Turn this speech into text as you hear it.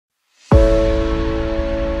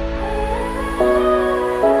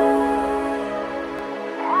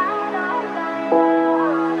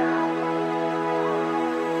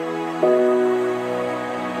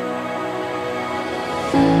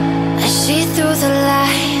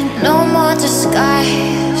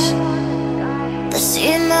skies. The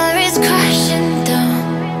scenery's crashing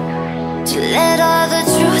down to let all the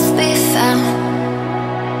truth be found.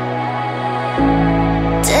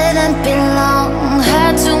 Didn't belong,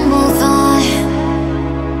 had to move on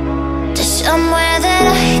to somewhere that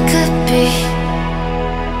I could be.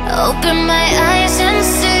 Open my eyes and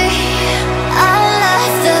see all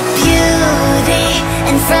of the beauty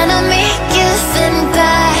in front of me, giving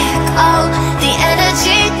back all the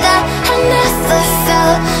energy that I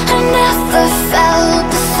never felt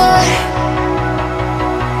before.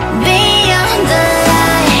 Beyond the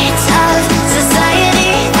lights of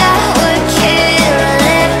society that were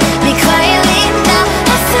killing me quietly, now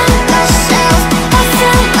I found myself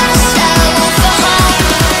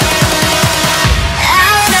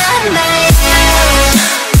out on my own.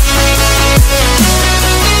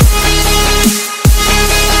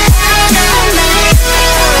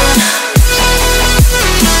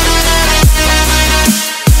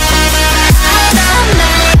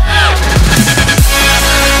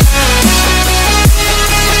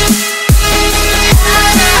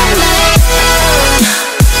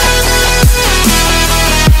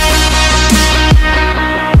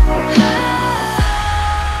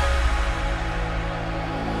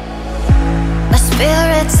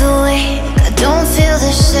 Spirit's awake, I don't feel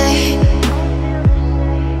the same.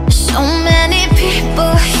 So many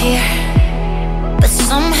people here, but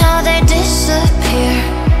somehow they disappear.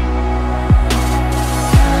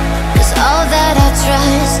 'Cause all that I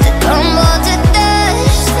trust to crumble to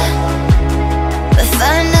dust, but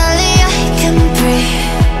finally I can breathe.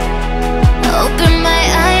 Open my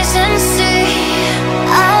eyes and see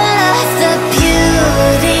all of the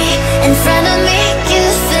beauty in front of me,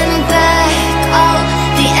 giving back all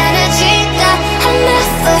the energy that I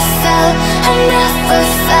never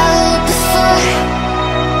felt before.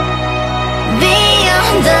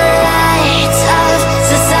 Beyond the lights of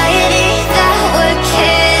society that were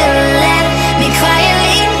killing me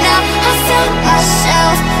quietly, now I found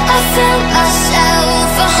myself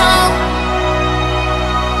at home.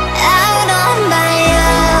 Out on my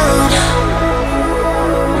own.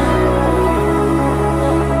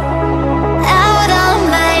 Out on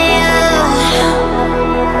my own.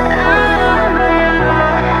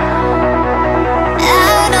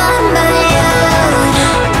 Out on my own. Out on my own.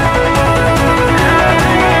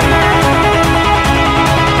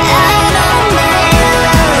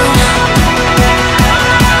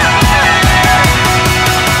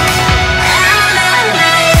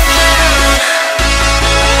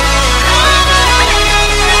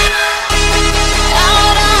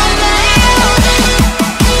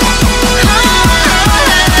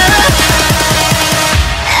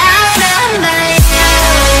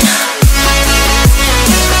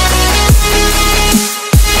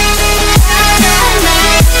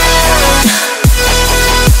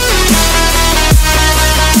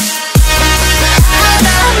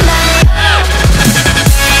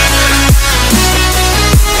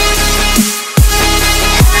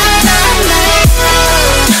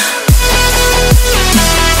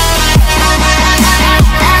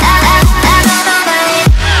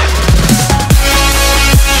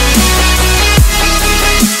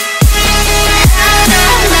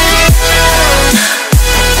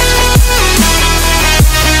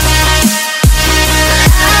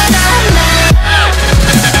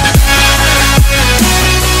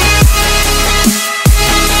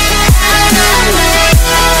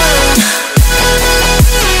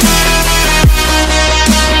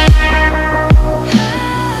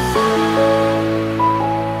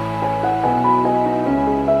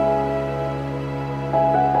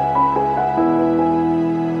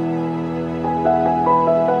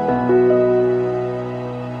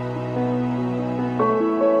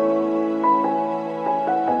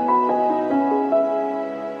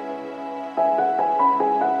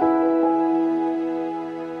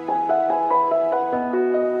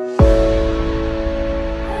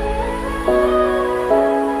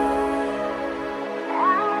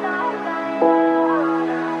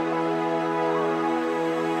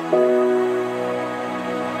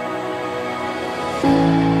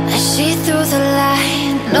 I see through the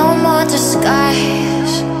light, no more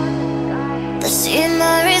disguise. The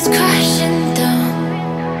scenery's crashing down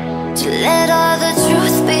to let all the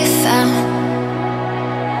truth be found.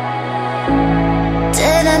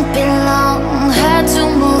 Didn't belong, had to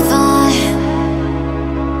move on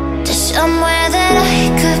to somewhere that I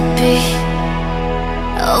could be.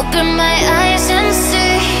 Open my eyes and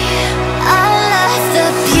see all of the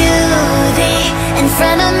beauty in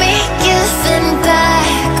front of me, giving back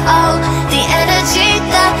all the energy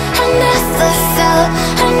that I never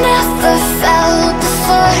felt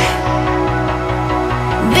before.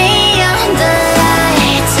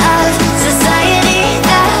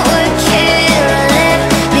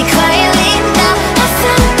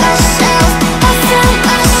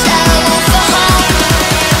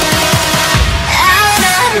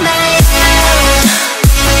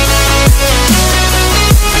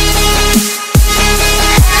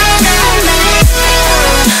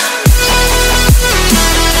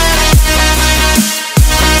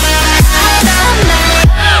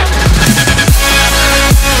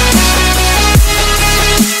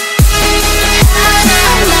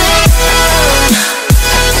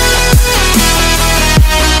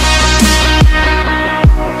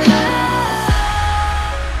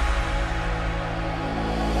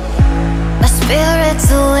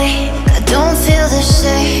 head's awake, I don't feel the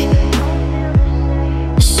same.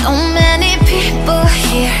 So many people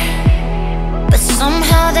here, but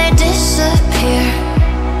somehow they disappear.